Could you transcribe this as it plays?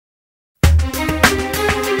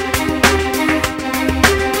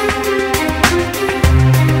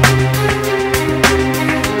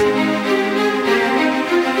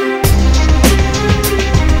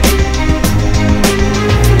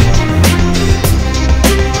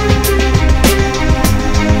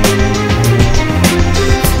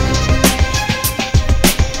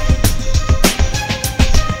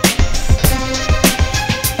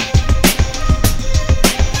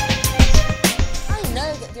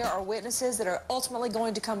there are witnesses that are ultimately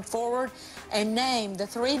going to come forward and name the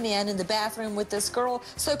 3 men in the bathroom with this girl.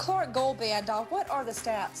 So, Clark Goldband, what are the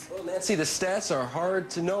stats? Well, Nancy, the stats are hard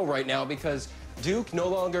to know right now because Duke no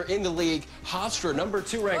longer in the league. Hofstra, number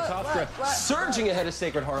 2 ranked Hofstra, surging ahead of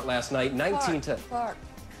Sacred Heart last night, 19-10. Clark,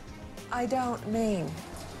 I don't mean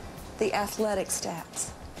the athletic stats.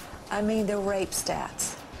 I mean the rape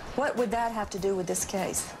stats. What would that have to do with this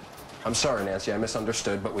case? I'm sorry, Nancy, I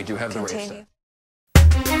misunderstood, but we do have the rape Continue. stats.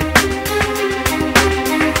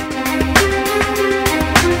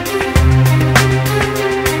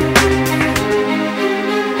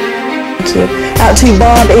 Out to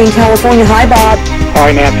Bob in California. Hi, Bob.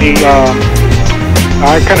 Hi, Nancy.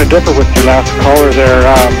 I kind of differ with your last caller there.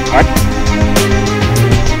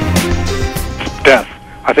 Death.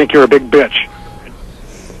 I think you're a big bitch.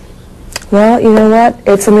 Well, you know what?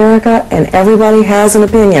 It's America, and everybody has an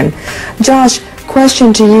opinion. Josh,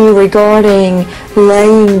 question to you regarding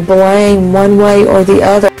laying blame one way or the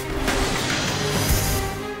other.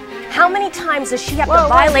 How many times does she have to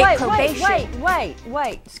violate probation?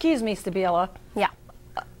 Wait. Excuse me, Stabila. Yeah.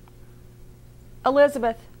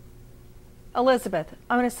 Elizabeth, I'm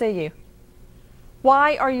going to see you.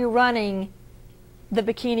 Why are you running the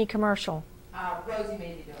bikini commercial? Rosie made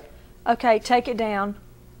me do it. Okay, take it down.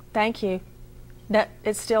 Thank you. No,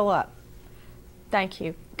 it's still up. Thank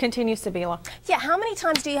you. Continue, Stabila. Yeah, how many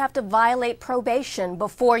times do you have to violate probation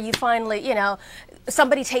before you finally, you know,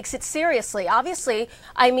 somebody takes it seriously? Obviously,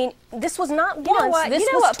 I mean, this was not once, this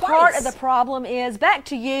was twice. Part of the problem is, back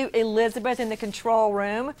to you, Elizabeth, in the control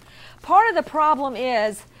room, part of the problem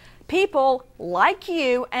is people like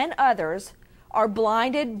you and others are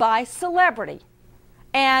blinded by celebrity.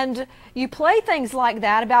 And you play things like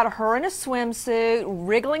that about her in a swimsuit,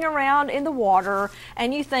 wriggling around in the water,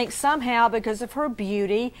 and you think somehow because of her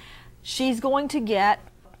beauty, she's going to get...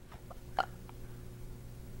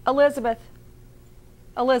 Elizabeth.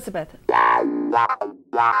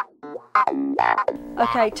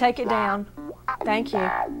 Okay, take it down. Thank you.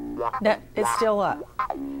 No, it's still up.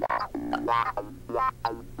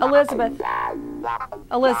 Elizabeth.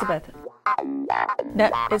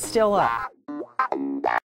 No, it's still up.